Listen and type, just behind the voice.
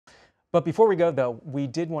But before we go, though, we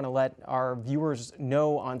did want to let our viewers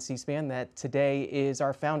know on C-SPAN that today is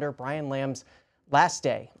our founder, Brian Lamb's last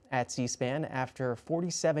day at C-SPAN after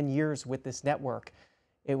 47 years with this network.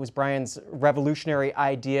 It was Brian's revolutionary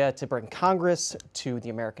idea to bring Congress to the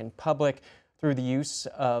American public through the use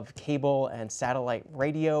of cable and satellite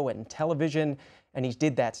radio and television, and he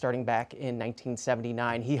did that starting back in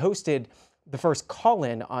 1979. He hosted the first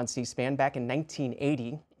call-in on C-SPAN back in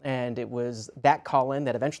 1980, and it was that call-in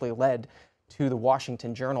that eventually led to the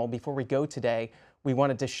Washington Journal. Before we go today, we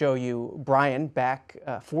wanted to show you Brian back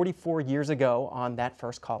 44 years ago on that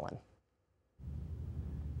first call-in.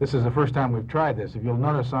 This is the first time we've tried this. If you'll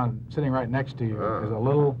notice, on sitting right next to you is a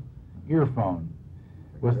little earphone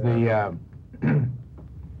with the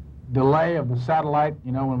delay of the satellite.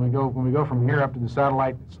 You know, when we go from here up to the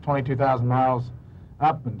satellite, it's 22,000 miles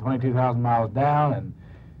up and 22,000 miles down, and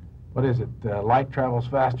what is it? Light travels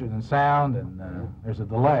faster than sound, and there's a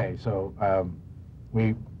delay. So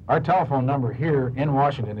our telephone number here in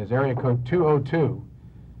Washington is area code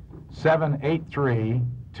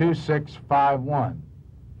 202-783-2651.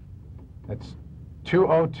 That's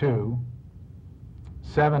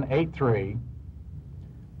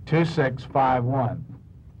 202-783-2651.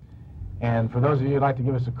 And for those of you who'd like to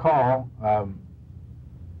give us a call,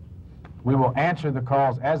 we will answer the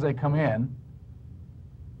calls as they come in.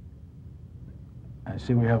 I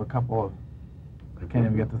see we have a couple of, I can't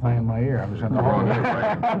even get the thing in my ear. I'm just going to hold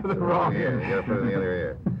it. The wrong ear. You got to put it in the other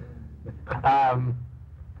ear.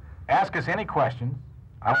 Ask us any questions.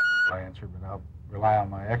 I won't answer, but I'll rely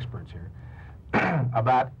on my experts here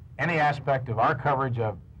about any aspect of our coverage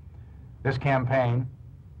of this campaign,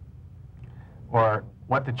 or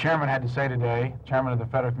what the chairman had to say today, chairman of the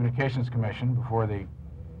Federal Communications Commission, before the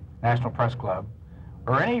National Press Club,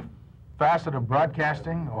 or any facet of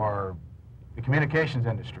broadcasting or the communications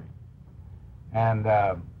industry. And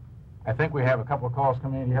I think we have a couple of calls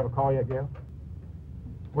coming in. Do you have a call yet, Gail?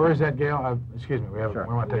 Where is that, Gail? Excuse me, we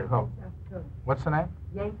want to take a call. What's the name?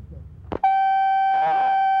 Yankton.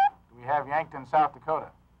 We have Yankton, South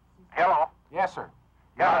Dakota. Hello. Yes, sir.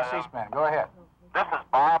 You're on C-SPAN. Go ahead. This is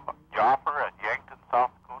Bob Joffer at Yankton,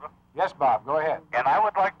 South Dakota. Yes, Bob. Go ahead. And I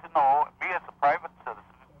would like to know, me as a private citizen,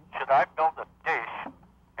 should I build a dish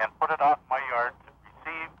and put it out in my yard to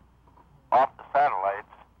receive off the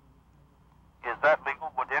satellites? Is that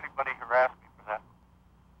legal? Would anybody harass me for that?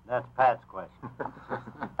 That's Pat's question.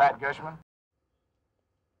 Pat Gushman.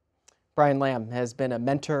 Brian Lamb has been a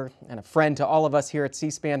mentor and a friend to all of us here at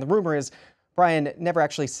C-SPAN. The rumor is Brian never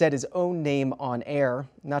actually said his own name on air.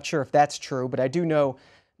 Not sure if that's true, but I do know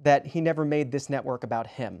that he never made this network about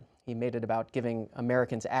him. He made it about giving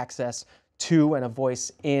Americans access to and a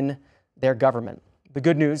voice in their government. The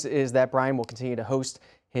good news is that Brian will continue to host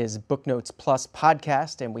his Book Notes Plus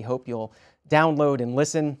podcast, and we hope you'll download and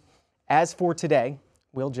listen. As for today,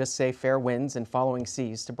 we'll just say fair winds and following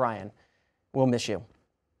seas to Brian. We'll miss you.